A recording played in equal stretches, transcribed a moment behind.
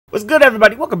What's good,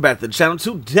 everybody? Welcome back to the channel.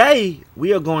 Today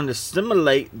we are going to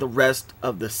simulate the rest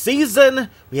of the season.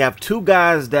 We have two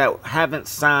guys that haven't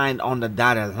signed on the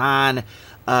dotted line.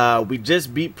 We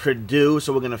just beat Purdue,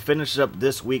 so we're going to finish up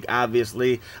this week.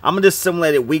 Obviously, I'm going to just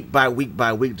simulate it week by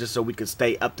week just so we can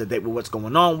stay up to date with what's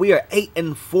going on. We are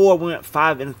 8-4. We went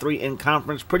 5-3 in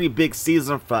conference. Pretty big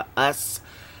season for us,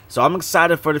 so I'm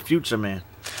excited for the future, man.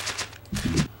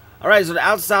 All right, so the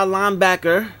outside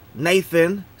linebacker,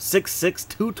 Nathan, 6'6",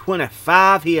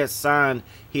 225. He has signed.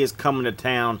 He is coming to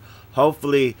town.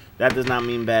 Hopefully, that does not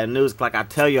mean bad news. Like I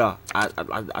tell y'all,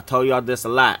 I told y'all this a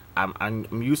lot.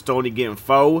 I'm used to only getting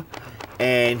 4,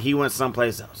 and he went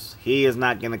someplace else. He is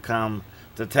not going to come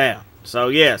to town. So,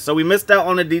 yeah. So, we missed out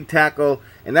on the D tackle,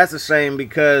 and that's a shame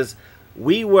because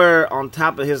we were on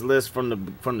top of his list from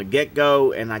the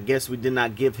get-go, and I guess we did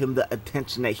not give him the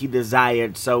attention that he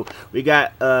desired. So we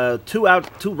got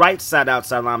two right side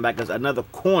outside linebackers, another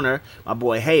corner, my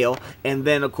boy Hale, and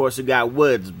then of course we got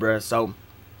Woods, bruh. So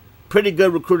pretty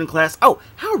good recruiting class. Oh,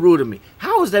 how rude of me!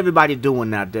 How is everybody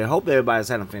doing out there? Hope everybody's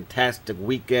had a fantastic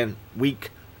weekend.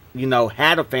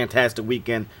 Had a fantastic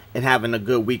weekend and having a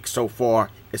good week so far.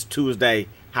 It's Tuesday.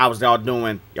 How's y'all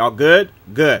doing? Y'all good?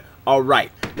 Good. All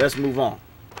right, let's move on.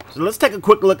 So let's take a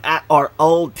quick look at our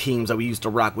old teams that we used to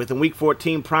rock with. In Week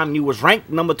 14, Prime U was ranked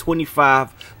number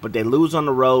 25, but they lose on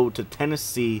the road to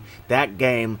Tennessee. That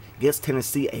game gets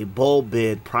Tennessee a bowl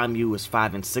bid. Prime U is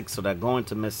 5-6, so they're going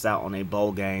to miss out on a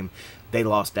bowl game. They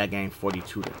lost that game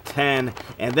 42-10.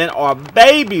 And then our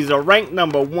babies are ranked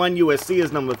number 1. USC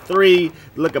is number 3.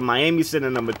 Look at Miami sitting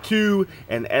at number 2.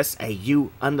 And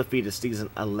SAU undefeated season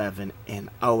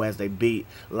 11-0 as they beat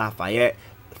Lafayette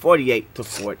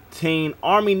 48-14.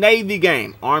 Army-Navy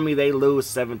game. Army, they lose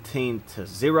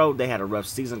 17-0. They had a rough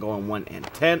season going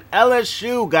 1-10.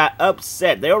 LSU got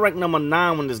upset. They were ranked number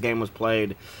 9 when this game was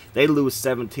played. They lose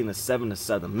 17-7 to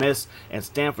Southern Miss. And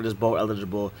Stanford is bowl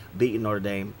eligible, beating Notre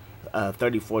Dame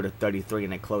 34-33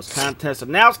 in a close contest. So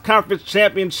now it's conference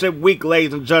championship week,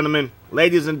 ladies and gentlemen.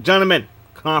 Ladies and gentlemen,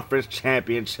 conference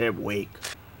championship week.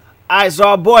 Alright, so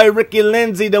our boy Ricky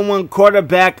Lindsey, the one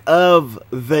quarterback of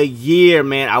the year,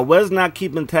 man. I was not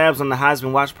keeping tabs on the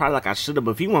Heisman Watch, probably like I should have,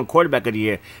 but if he won quarterback of the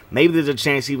year, maybe there's a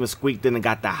chance he even squeaked in and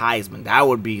got the Heisman. That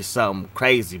would be something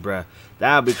crazy, bruh.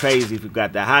 That would be crazy if you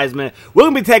got the Heisman. We're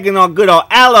going to be taking on good old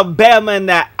Alabama in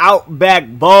that Outback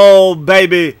Bowl,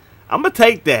 baby. I'm going to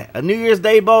take that. A New Year's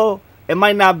Day Bowl, it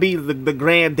might not be the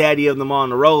granddaddy of them all in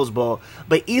the Rose Bowl,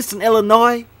 but Eastern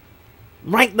Illinois,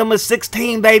 ranked number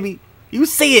 16, baby. You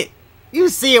see it. You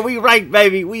see it. We ranked,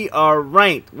 baby. We are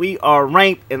ranked. We are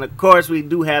ranked. And, of course, we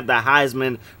do have the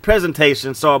Heisman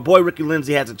presentation. So our boy Ricky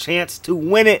Lindsey has a chance to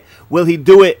win it. Will he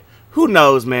do it? Who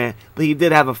knows, man. But he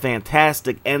did have a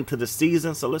fantastic end to the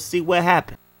season. So let's see what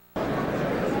happened.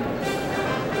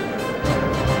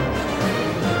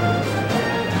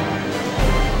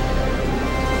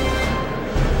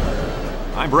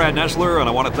 I'm Brad Nessler, and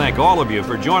I want to thank all of you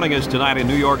for joining us tonight in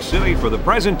New York City for the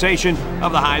presentation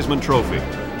of the Heisman Trophy.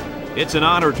 It's an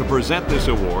honor to present this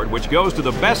award, which goes to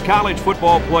the best college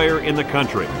football player in the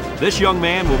country. This young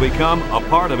man will become a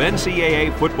part of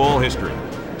Ncaa football history.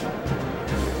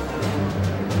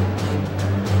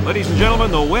 Ladies and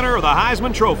gentlemen, the winner of the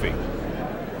Heisman Trophy.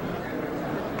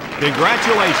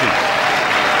 Congratulations.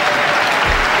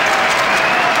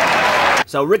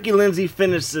 So Ricky Lindsey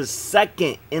finishes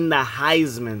second in the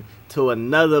Heisman to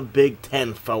another Big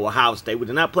Ten foe, Ohio State. We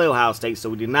did not play Ohio State, so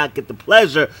we did not get the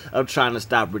pleasure of trying to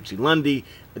stop Reggie Lundy.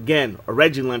 Again, or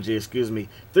Reggie Lundy, excuse me.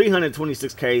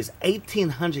 326 carries,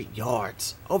 1,800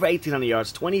 yards. Over 1,800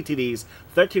 yards, 20 TDs,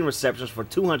 13 receptions for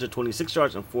 226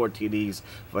 yards and 4 TDs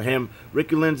for him.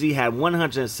 Ricky Lindsey had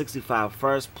 165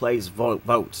 first-place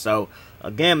votes. So,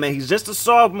 again, man, he's just a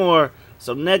sophomore.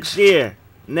 So next year,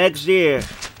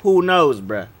 who knows,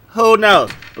 bruh? Who knows?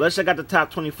 Let's check out the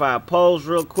top 25 polls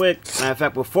real quick. Matter of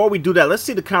fact, before we do that, let's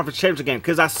see the conference championship game.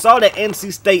 Because I saw that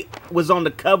NC State was on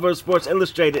the cover of Sports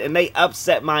Illustrated, and they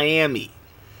upset Miami.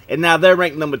 And now they're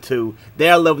ranked number 2.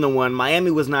 They're 11-1.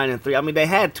 Miami was 9-3. I mean, they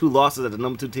had 2 losses at the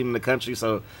number 2 team in the country.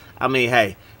 So, I mean,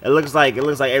 hey, it looks like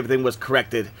everything was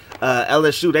corrected.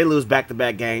 LSU, they lose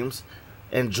back-to-back games.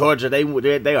 And Georgia,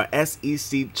 they are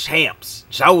SEC champs.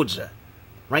 Georgia,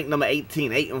 ranked number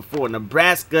 18, 8-4.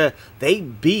 Nebraska, they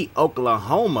beat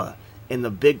Oklahoma in the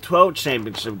Big 12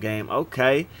 championship game.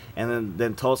 Okay. And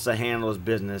then Tulsa handles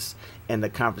business in the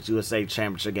Conference USA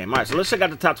championship game. All right, so let's check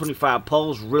out the top 25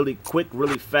 polls really quick,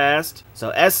 really fast.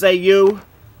 So SAU,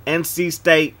 NC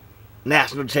State,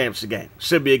 national championship game.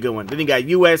 Should be a good one. Then you got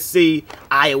USC,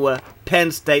 Iowa,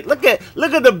 Penn State. Look at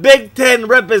the Big Ten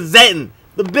representing.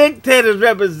 The Big Ten is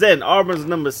representing. Auburn's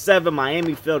number 7,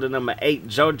 Miami Field at number 8,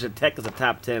 Georgia Tech is a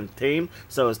top 10 team.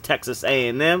 So is Texas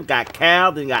A&M. Got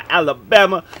Cal, then you got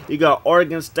Alabama, you got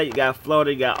Oregon State, you got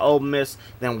Florida, you got Ole Miss.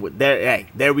 Then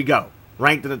there we go.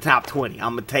 Ranked in the top 20.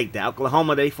 I'm going to take that.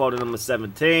 Oklahoma, they fall to number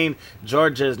 17.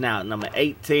 Georgia is now at number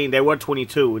 18. They were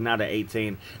 22, now they're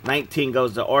 18. 19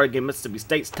 goes to Oregon. Mississippi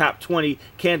State's top 20.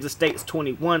 Kansas State's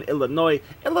 21. Illinois.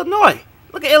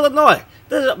 Look at Illinois.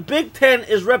 The Big Ten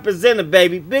is represented,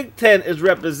 baby. Big Ten is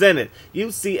represented.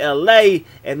 UCLA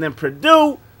and then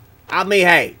Purdue. I mean,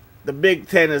 hey, the Big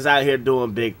Ten is out here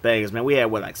doing big things, man. We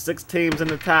had, what, like 6 teams in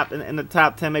the top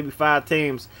 10, maybe 5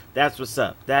 teams. That's what's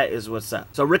up. That is what's up.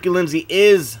 So Ricky Lindsey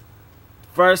is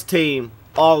first team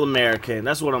All-American.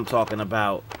 That's what I'm talking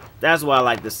about. That's what I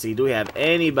like to see. Do we have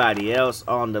anybody else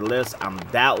on the list? I'm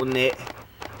doubting it.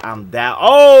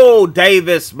 Oh,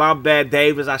 Davis. My bad,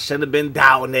 Davis. I shouldn't have been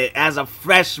doubting it. As a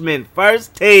freshman,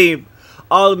 first team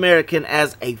All-American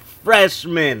as a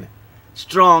freshman.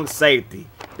 Strong safety.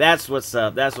 That's what's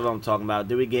up. That's what I'm talking about.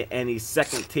 Do we get any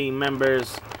second team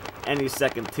members? Any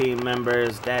second team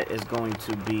members? That is going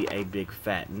to be a big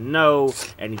fat no.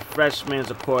 Any freshmen?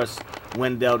 Of course,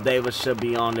 Wendell Davis should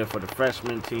be on there for the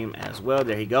freshman team as well.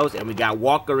 There he goes. And we got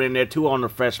Walker in there too on the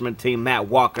freshman team. Matt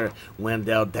Walker,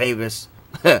 Wendell Davis.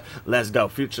 Let's go.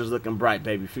 Future's looking bright,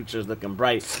 baby. Future's looking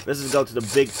bright. Let's just go to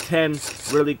the Big Ten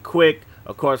really quick.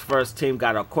 Of course, first team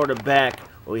got our quarterback.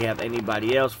 Will we have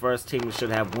anybody else? First team, we should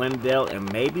have Wendell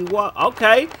and maybe what?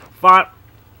 Okay.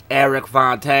 Eric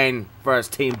Fontaine,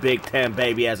 first team Big Ten,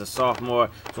 baby, as a sophomore.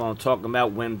 That's what I'm talking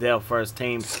about. Wendell, first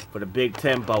team for the Big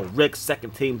Ten. Bo Rick,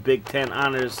 second team Big Ten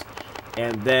honors.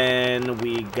 And then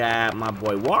we got my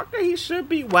boy Walker. He should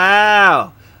be.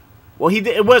 Wow. Well, he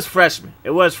did. It was freshman. It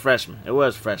was freshman.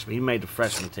 He made the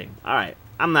freshman team. All right.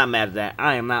 I'm not mad at that.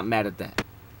 I am not mad at that.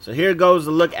 So here goes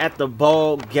a look at the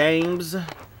bowl games.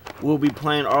 We'll be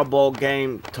playing our bowl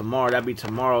game tomorrow. That'll be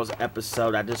tomorrow's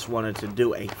episode. I just wanted to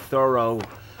do a thorough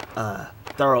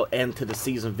end to the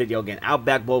season video again.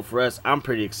 Outback Bowl for us. I'm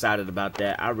pretty excited about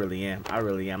that. I really am.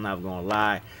 I'm not going to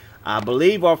lie. I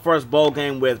believe our first bowl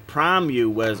game with Prime U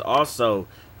was also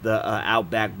the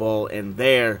Outback Bowl, and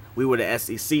there we were the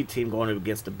SEC team going up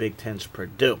against the Big Ten's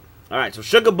Purdue. All right, so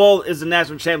Sugar Bowl is the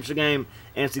national championship game.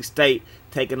 NC State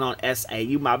taking on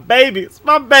SAU. My babies,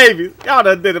 my babies. Y'all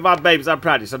done did it, my babies. I'm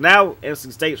proud of you. So now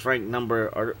NC State's ranked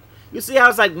number, you see how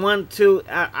it's like 1, 2.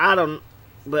 I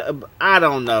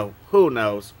don't know. Who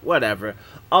knows? Whatever.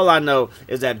 All I know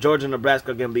is that Georgia and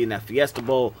Nebraska are going to be in that Fiesta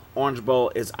Bowl. Orange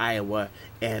Bowl is Iowa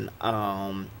and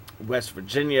West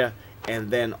Virginia,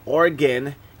 and then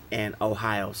Oregon and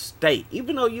Ohio State.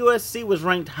 Even though USC was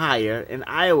ranked higher, and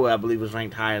Iowa, I believe, was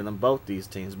ranked higher than both these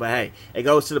teams. But hey, it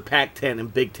goes to the Pac-10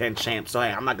 and Big Ten champs. So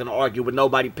hey, I'm not going to argue with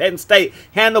nobody. Penn State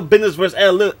handle business versus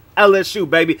LSU,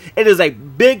 baby. It is a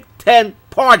Big Ten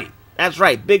party. That's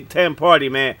right, Big Ten party,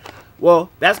 man. Well,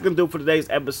 that's going to do it for today's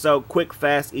episode. Quick,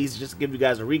 fast, easy, just to give you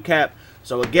guys a recap.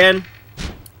 So again,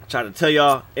 I try to tell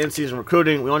y'all, in-season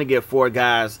recruiting, we only get 4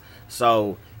 guys.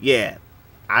 So yeah.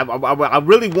 I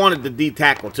really wanted the D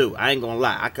tackle too. I ain't gonna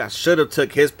lie. I should have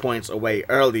took his points away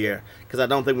earlier because I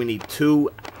don't think we need 2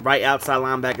 right outside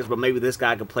linebackers. But maybe this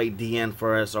guy could play DN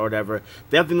for us or whatever.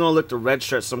 Definitely gonna look to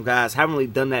redshirt some guys. Haven't really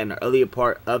done that in the earlier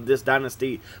part of this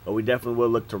dynasty, but we definitely will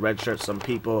look to redshirt some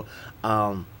people.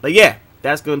 But yeah,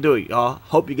 that's gonna do it, y'all.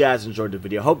 Hope you guys enjoyed the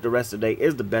video. Hope the rest of the day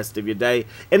is the best of your day.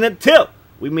 And until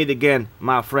we meet again,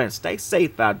 my friends, stay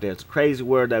safe out there. It's a crazy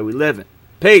world that we live in.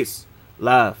 Peace,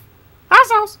 love. Hot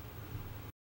sauce.